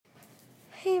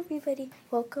Hey everybody,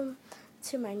 welcome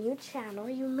to my new channel.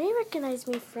 You may recognize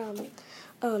me from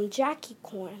Jackie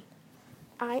Corn.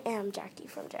 I am Jackie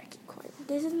from Jackie Corn.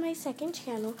 This is my second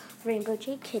channel, Rainbow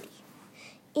J Kitty.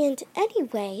 And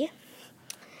anyway,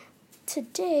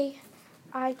 today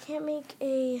I can't make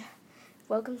a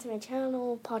welcome to my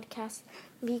channel podcast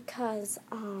because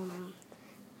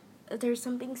there's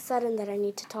something sudden that I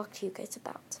need to talk to you guys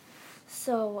about.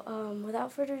 So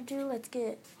without further ado, let's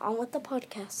get on with the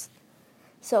podcast.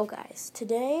 So guys,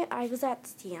 today I was at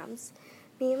Sam's.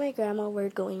 Me and my grandma were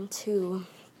going to,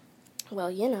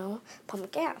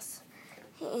 pump gas.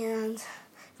 And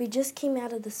we just came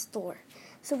out of the store.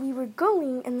 So we were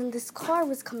going, and then this car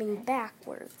was coming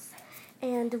backwards.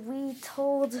 And we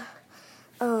told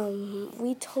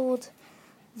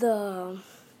the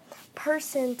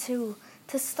person to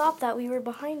stop that. We were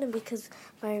behind him because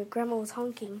my grandma was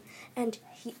honking, and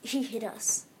he hit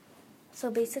us.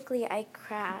 So basically I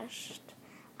crashed.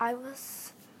 I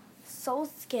was so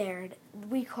scared.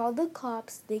 We called the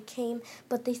cops. They came,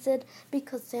 but they said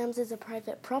because Sam's is a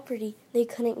private property, they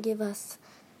couldn't give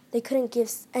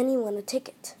anyone a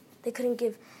ticket. They couldn't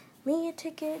give me a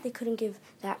ticket. They couldn't give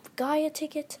that guy a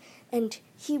ticket. And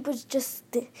he was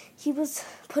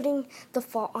putting the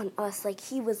fault on us, like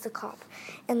he was the cop.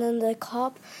 And then the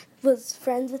cop was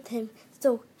friends with him,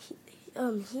 so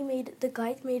the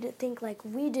guys made it think like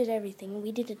we did everything and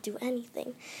we didn't do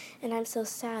anything. And I'm so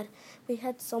sad. We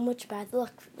had so much bad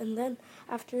luck. And then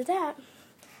after that,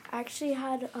 I actually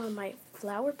had my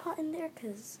flower pot in there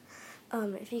because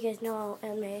if you guys know,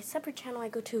 on my separate channel I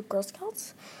go to Girl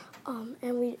Scouts.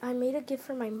 And I made a gift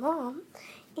for my mom.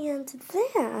 And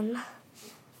then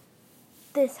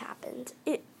this happened.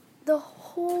 The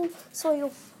whole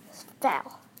soil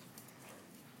fell.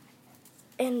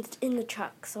 And in the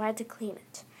truck, so I had to clean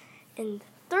it. And the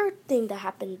third thing that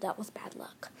happened that was bad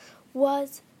luck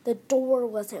was the door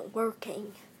wasn't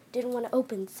working. Didn't want to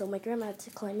open, so my grandma had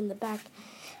to climb in the back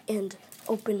and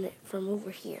open it from over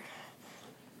here.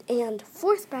 And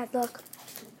fourth bad luck,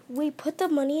 we put the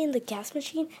money in the gas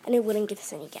machine and it wouldn't give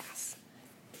us any gas.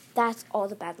 That's all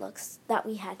the bad lucks that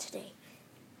we had today.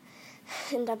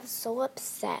 And I'm so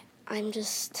upset. I'm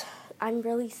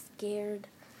really scared.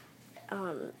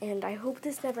 And I hope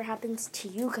this never happens to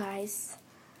you guys,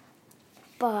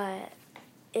 but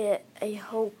I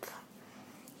hope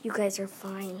you guys are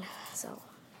fine. So,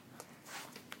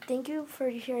 thank you for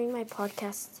hearing my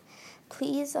podcast.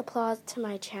 Please applaud to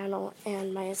my channel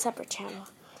and my separate channel.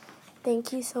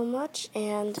 Thank you so much,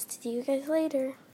 and see you guys later.